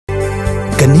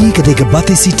Kani kadega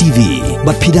Batisi TV,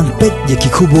 bat pidang pet yaki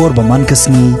kubor baman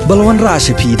kasni, balwan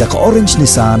rasha pida ka Orange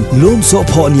Nissan, lom so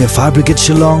po niya Fabricate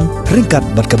Shillong, ringkat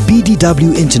bat ka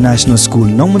BDW International School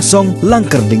Nongmansong,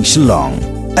 Langkarding Shillong.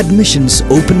 Admissions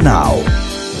open now.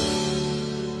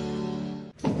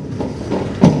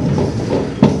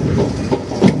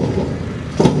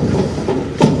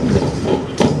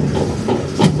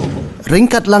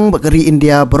 Ringkat lang bagari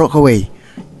India Brokaway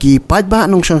ki pajba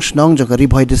nung snong jo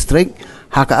Ri-Bhoi district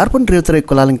haka arpun riu trek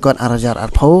kolalingkot arajar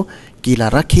Iphuh ki la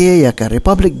rakhe ya ka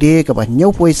Republic Day ka ba nyau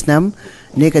poisnam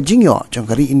ne ka jingyo jong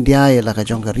Ri India ya la ka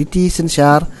jong Riti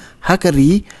sensyar haka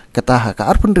ri kata haka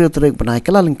arpun riu trek banai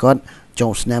kolalingkot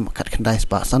jong snam kat khandai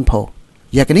spa sanpho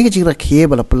ya kani ka Jingrakhe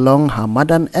bala pelong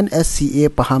hamadan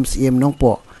NSCA paham CM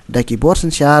nongpo daki bor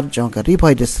sensyar jong ka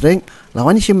Ri-Bhoi district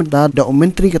lawani shimda da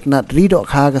menteri katnat ri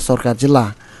dok kha ka sarkar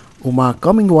jilla uma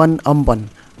coming one amban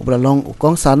ubalong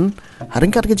ukong san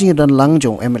haringkat ke jingan lang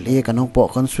jong MLA kanong po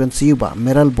constituency ba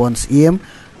Meral Bonds EM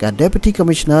ka Deputy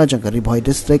Commissioner jong ka Ri-Bhoi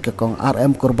district ka kong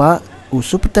RM Kurba u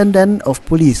Superintendent of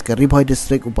Police ka Ri-Bhoi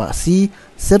district uba si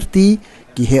Serti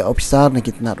ki he officer na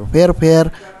kitnat repair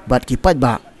bat ki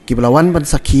pajba ki belawan ban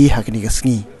sakhi hakni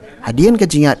kasngi hadian ka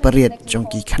jingat parit jong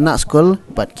ki khana school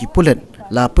bat ki pulen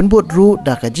la penbut ru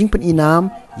da ka jing pen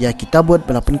inam ya kitabot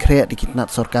bala pen kre di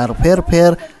kitnat sarkar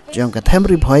repair jong ka them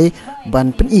Ri-Bhoi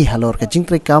ban pen I halor ka jing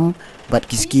trekam bat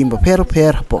ki skim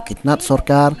repair po kitnat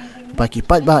sarkar ba ki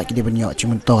pajba ki de banyo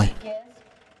chimentoy.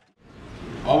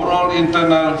 Overall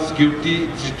internal security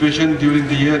situation during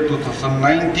the year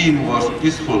 2019 was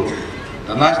peaceful.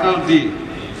 The National Day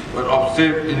were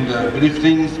observed in the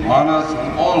benefiting manners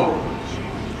and all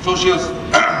social,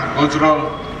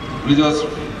 cultural, religious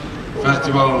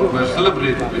festivals were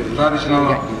celebrated with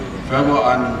traditional fervor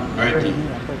and piety.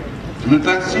 The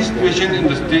militancy situation in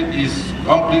the state is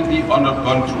completely under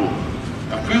control.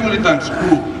 A few militant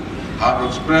groups have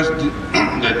expressed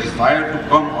their desire to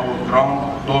come over ground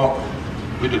talk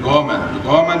with the government. The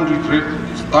government reiterated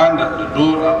its stand that the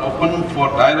doors are open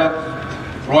for dialogue,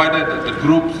 provided that the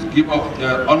groups give up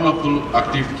their unlawful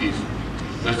activities.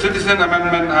 The Citizen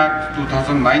Amendment Act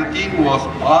 2019 was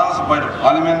passed by the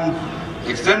Parliament,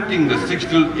 exempting the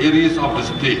 16 areas of the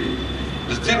state.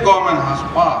 The state government has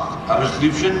passed a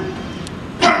resolution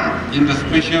in the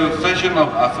special session of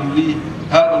Assembly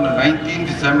held on the 19th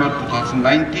December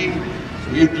 2019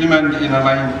 to implement the inner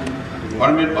line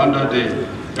permit under the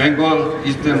Bengal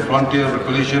Eastern Frontier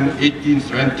Regulation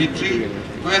 1873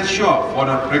 to ensure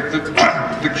further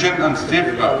protection and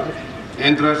safeguard the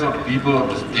interests of the people of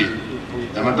the state.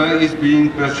 The matter is being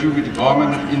pursued with the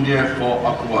Government of India for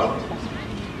approval.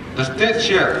 The state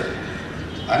shares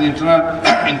an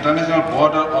international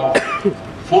border of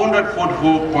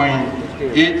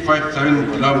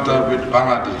 444.857 kilometers with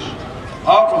Bangladesh,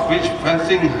 out of which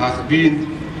fencing has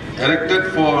been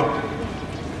erected for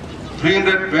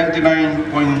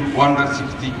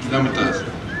 329.160 kilometers.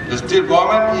 The state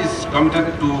government is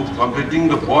committed to completing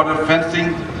the border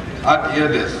fencing at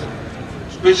earliest.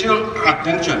 Special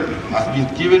attention has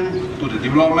been given to the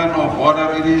development of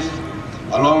border areas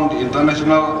along the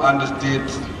international and the state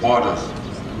borders.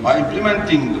 By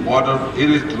implementing the Border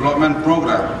Areas Development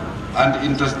Program and the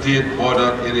Interstate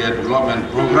Border Area Development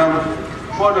Program,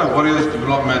 further various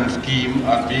development schemes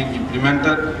are being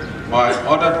implemented by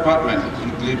other departments,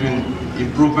 including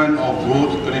improvement of road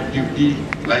connectivity,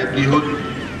 livelihood,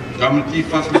 community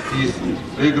facilities,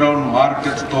 playground,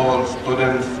 market stalls,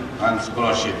 students, and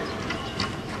scholarship.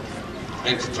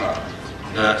 Extra.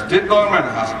 The state government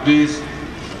has placed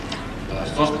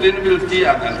sustainability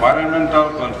and environmental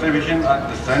conservation at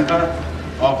the center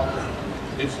of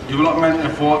its development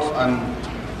efforts, and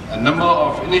a number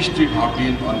of initiatives have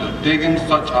been undertaken,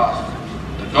 such as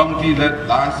the community-led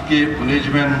landscape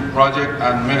management project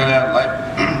and Meghalaya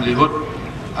livelihood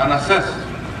and access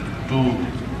to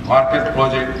market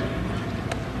project,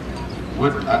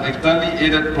 with an externally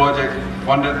aided project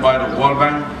funded by the World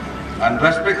Bank, and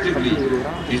respectively,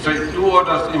 besides two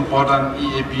others important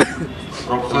EAP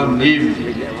proposals,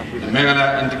 namely the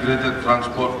Meghalaya Integrated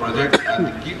Transport Project and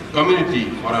the Community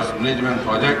Forest Management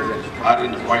Project, are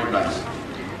in the pipeline.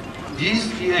 These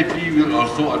EAP will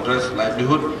also address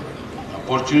livelihood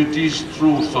opportunities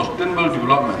through sustainable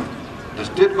development. The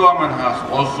state government has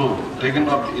also taken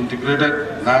up the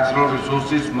integrated natural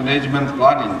resources management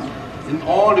planning in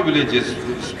all the villages,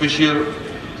 with special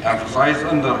emphasis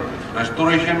on the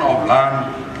restoration of land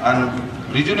and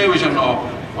rejuvenation of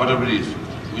waterways,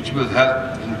 which will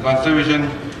help in conservation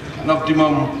and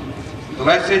optimum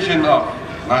utilization of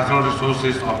natural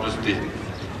resources of the state.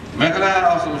 Meghalaya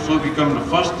has also become the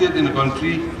first state in the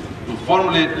country to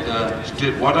formulate the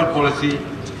state water policy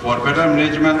for better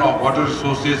management of water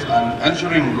resources and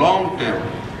ensuring long-term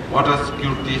water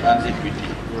security and equity.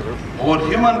 Our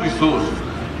human resource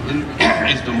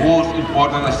is the most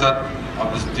important asset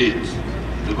of the state.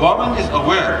 The government is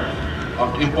aware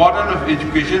of the importance of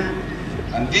education,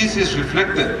 and this is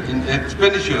reflected in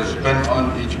expenditure spent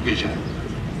on education.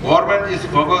 Government is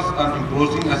focused on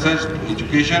improving access to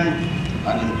education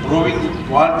and improving the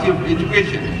quality of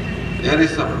education. There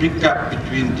is a big gap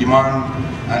between demand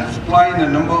and supply in the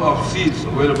number of seats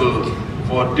available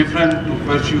for different to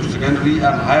pursue secondary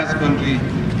and higher secondary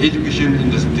education in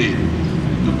the state.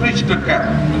 To bridge the gap,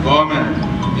 the government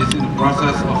is in the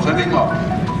process of setting up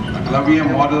a Columbia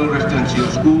Model Residential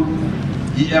School,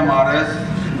 EMRS,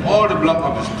 in all the blocks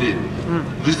of the state.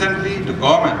 Recently, the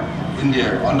government of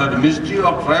India, under the Ministry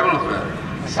of Tribal Affairs,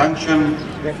 sanctioned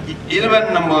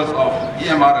 11 numbers of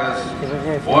EMRS.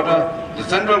 Further, the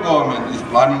central government is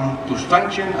planning to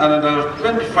sanction another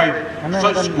 25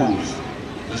 such schools.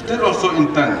 The state also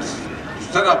intends to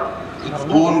set up its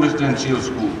own residential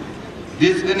school.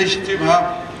 This initiative has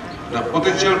the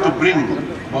potential to bring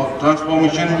about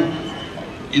transformation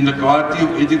in the quality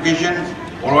of education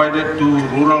provided to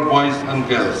rural boys and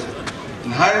girls.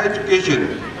 In higher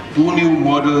education, 2 new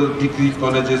model degree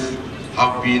colleges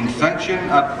have been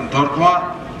sanctioned at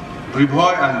Dortmund,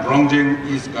 Ri-Bhoi and Rongjeng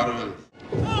East Garowe.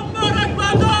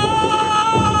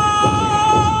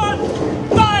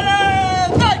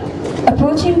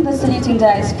 Approaching the saluting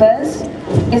dais first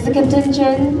is the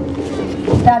contingent,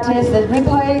 that is the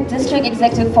Ri-Bhoi District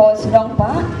Executive Force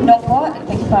Nongpo,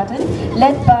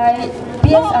 led by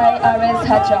PSI RS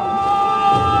Hachong,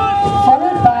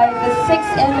 followed by the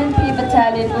 6th MNP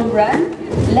Battalion Umran,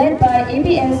 led by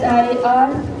ABSI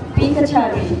R.P.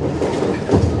 Kachari.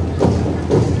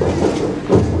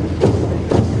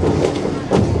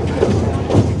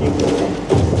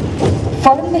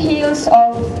 Following the heels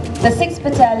of the 6th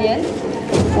Battalion,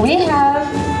 we have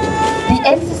the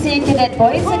NCC Cadet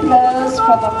Boys and Girls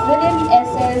from Auxilium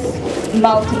SS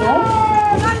Mautino,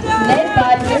 led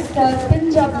by Mr.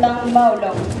 Pinjablang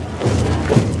Maulong.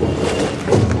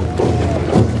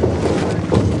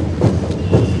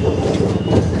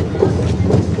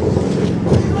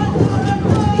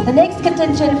 The next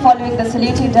contingent following the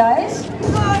saluting dais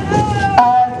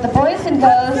are the boys and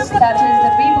girls, that is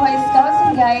the Ri-Bhoi Scouts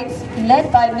and Guides,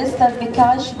 led by Mr.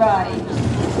 Vikash Rai.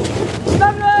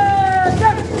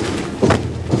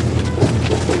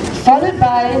 Followed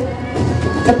by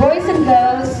the boys and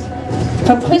girls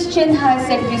from Christian High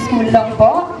Secondary School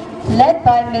Longpo, led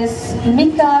by Ms.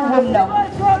 Mika Rumnong.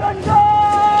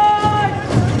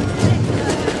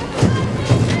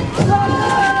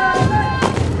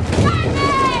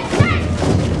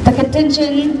 The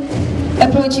contingent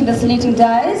approaching the saluting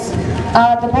dais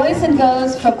are the boys and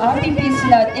girls from RPP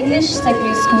Sinat English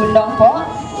Secondary School Longpo,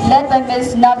 led by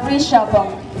Ms. Navri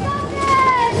Shabong.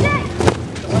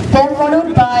 They are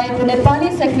followed by the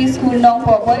Nepali Secondary School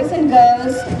Longpo boys and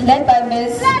girls, led by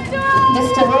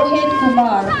Mr. Rohit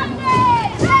Kumar.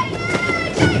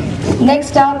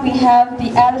 Next up, we have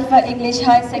the Alpha English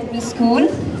High Secondary School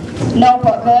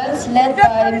Longpo girls, led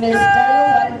by Ms.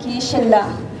 Dayawanki Shilla.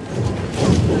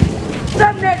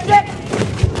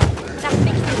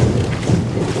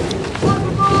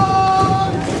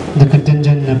 The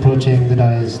contingent approaching the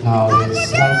dais now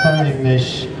is Alpha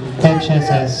English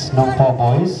HSS Nongpo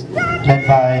Boys, led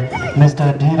by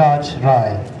Mr. Dheeraj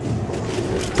Rai.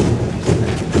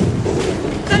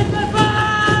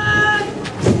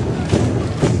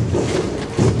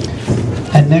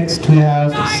 And next we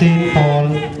have St. Paul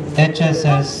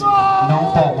HSS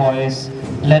Nongpo Boys,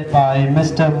 led by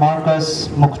Mr. Marcus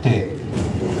Mukte.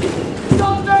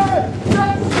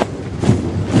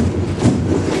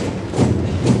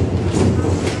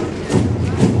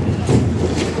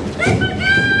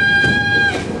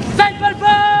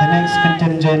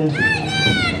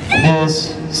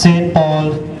 Is St.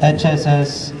 Paul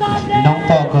HSS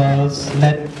Nongpo Girls,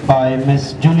 led by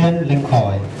Miss Julian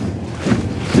Linkoy.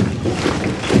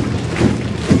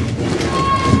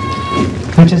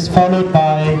 Which is followed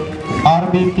by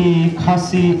RBP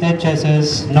Khasi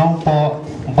HSS Nongpo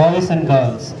Boys and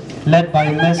Girls, led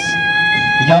by Miss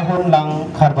Yahun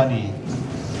Lang Kharbani.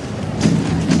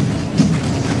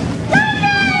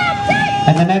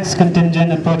 And the next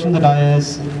contingent approaching the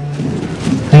dais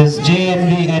is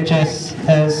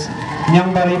JNVHSS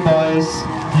Nyambari Boys,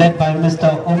 led by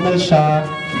Mr. Umil Shah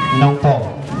Nongpo.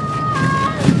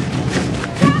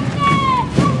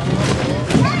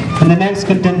 And the next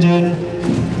contingent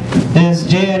is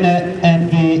JNVHSS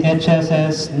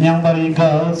Nyambari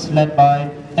Girls, led by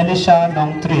Elisha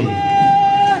Nongtri.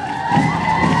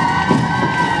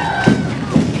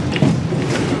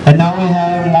 And now we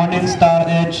have Morning Star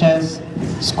Edge HS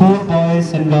School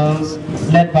Boys and Girls,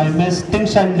 led by Miss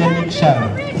Tingshan Leniksha.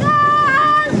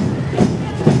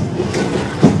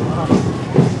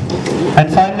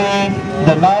 And finally,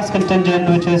 the last contingent,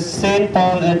 which is St.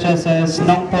 Paul HSS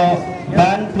Nongpo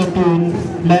Band Platoon,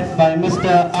 led by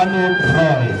Mr. Anup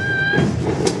Roy.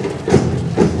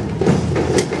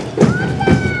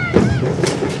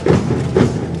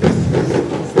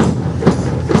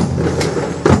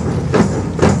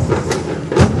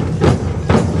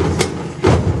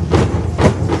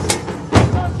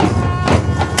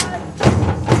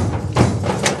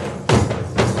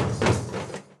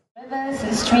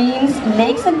 Streams,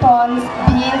 lakes and ponds,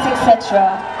 fields,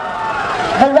 etc.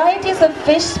 Varieties of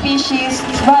fish species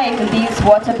thrive in these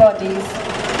water bodies.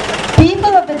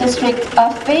 People of the district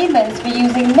are famous for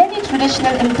using many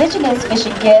traditional indigenous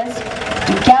fishing gears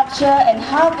to capture and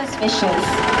harvest fishes.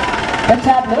 The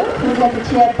tableau presented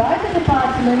here by the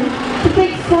department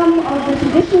depicts some of the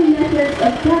traditional methods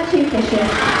of catching fishes,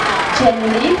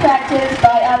 generally practiced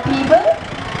by our people,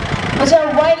 which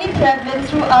are widely prevalent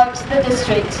throughout the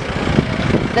district.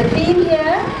 The theme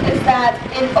here is that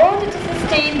in order to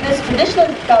sustain this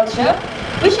traditional culture,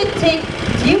 we should take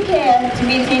due care to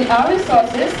maintain our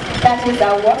resources, that is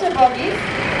our water bodies,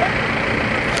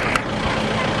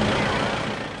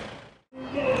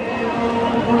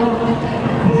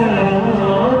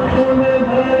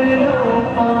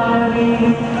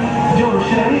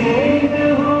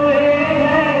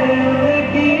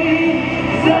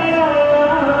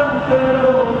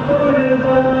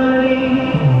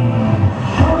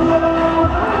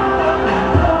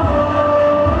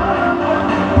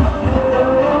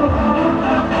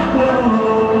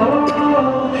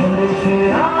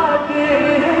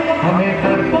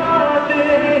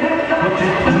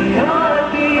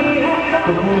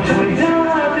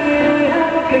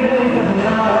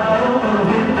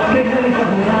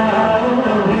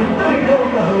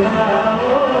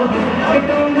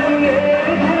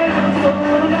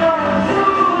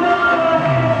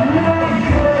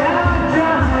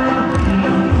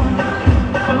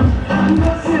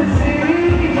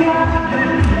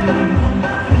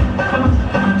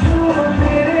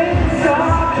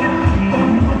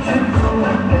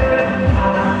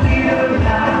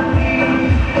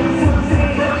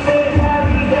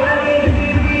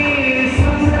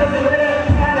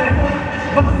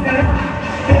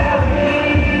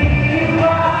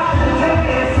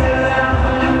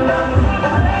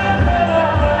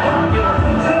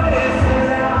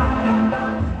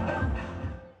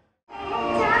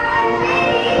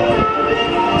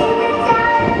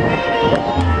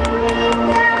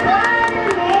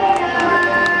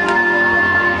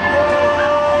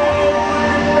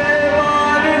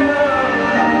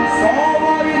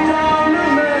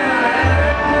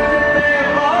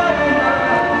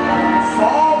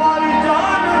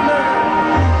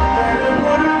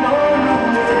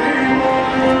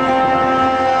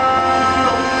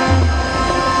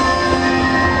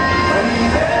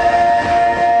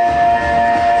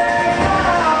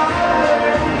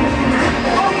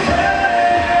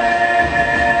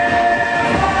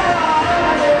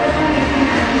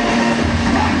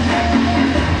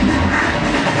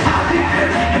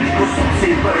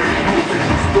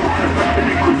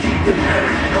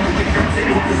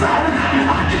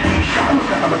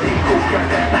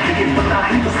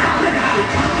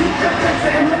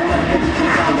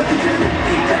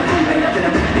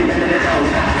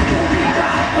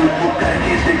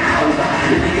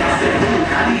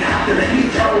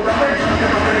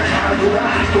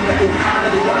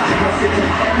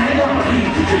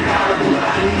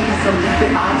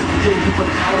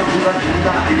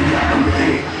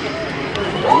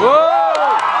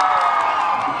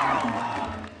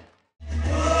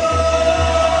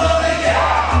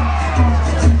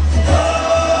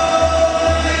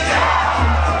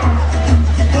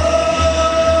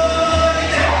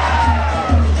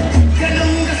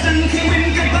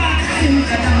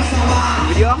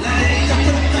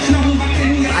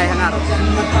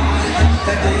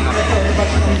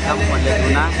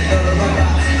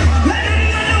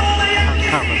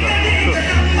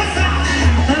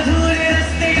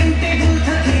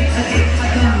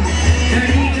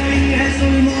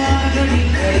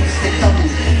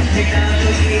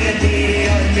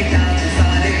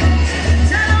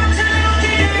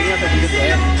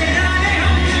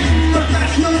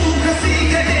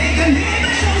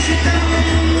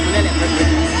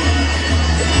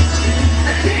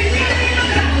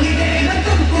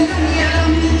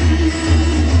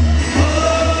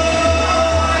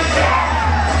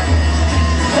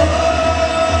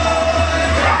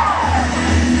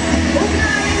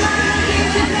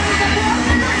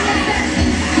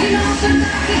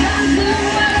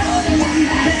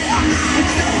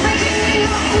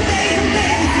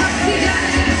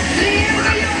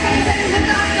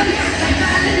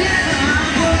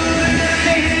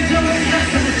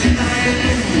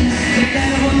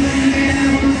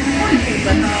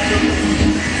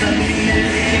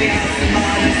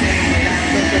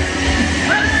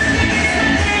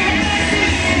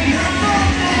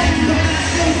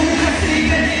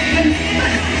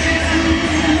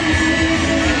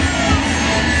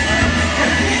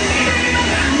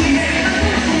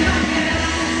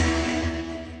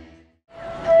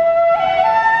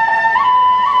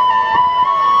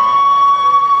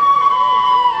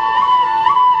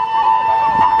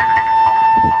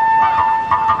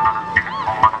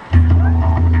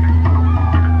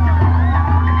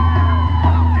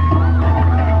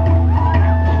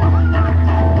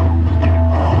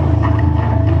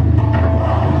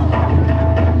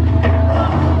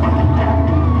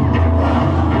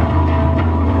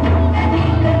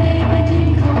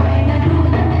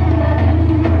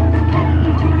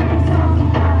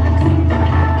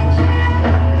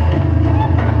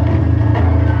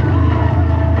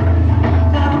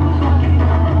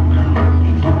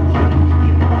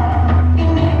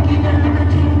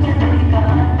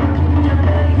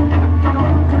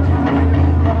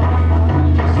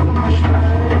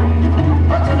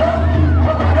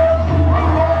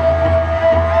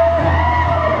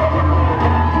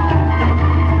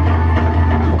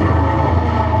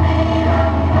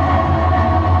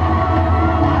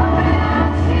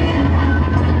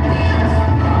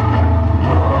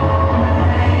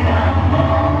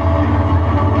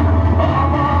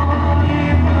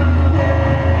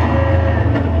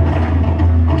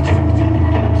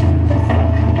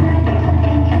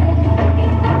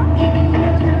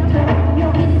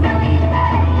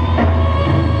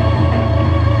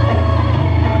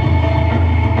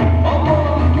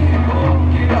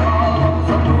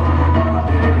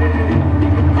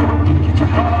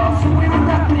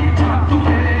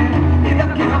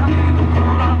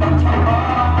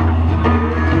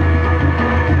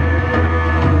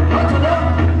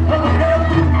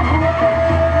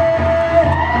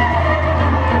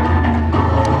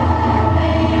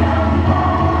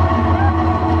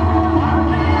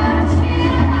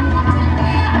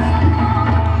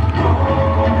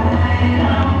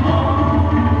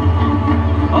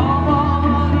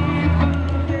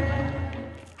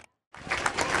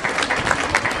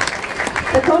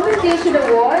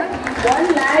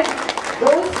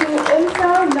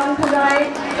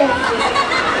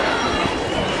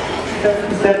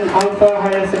 St. Alpha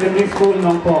Higher Secondary School,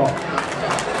 Nongpo.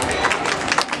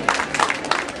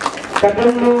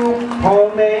 Kadunlu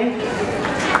Home.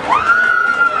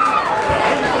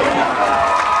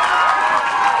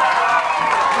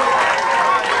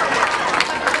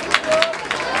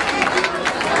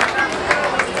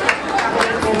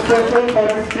 Social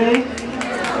Forestry.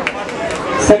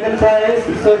 Second prize,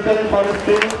 Social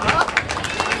Forestry.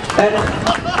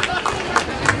 And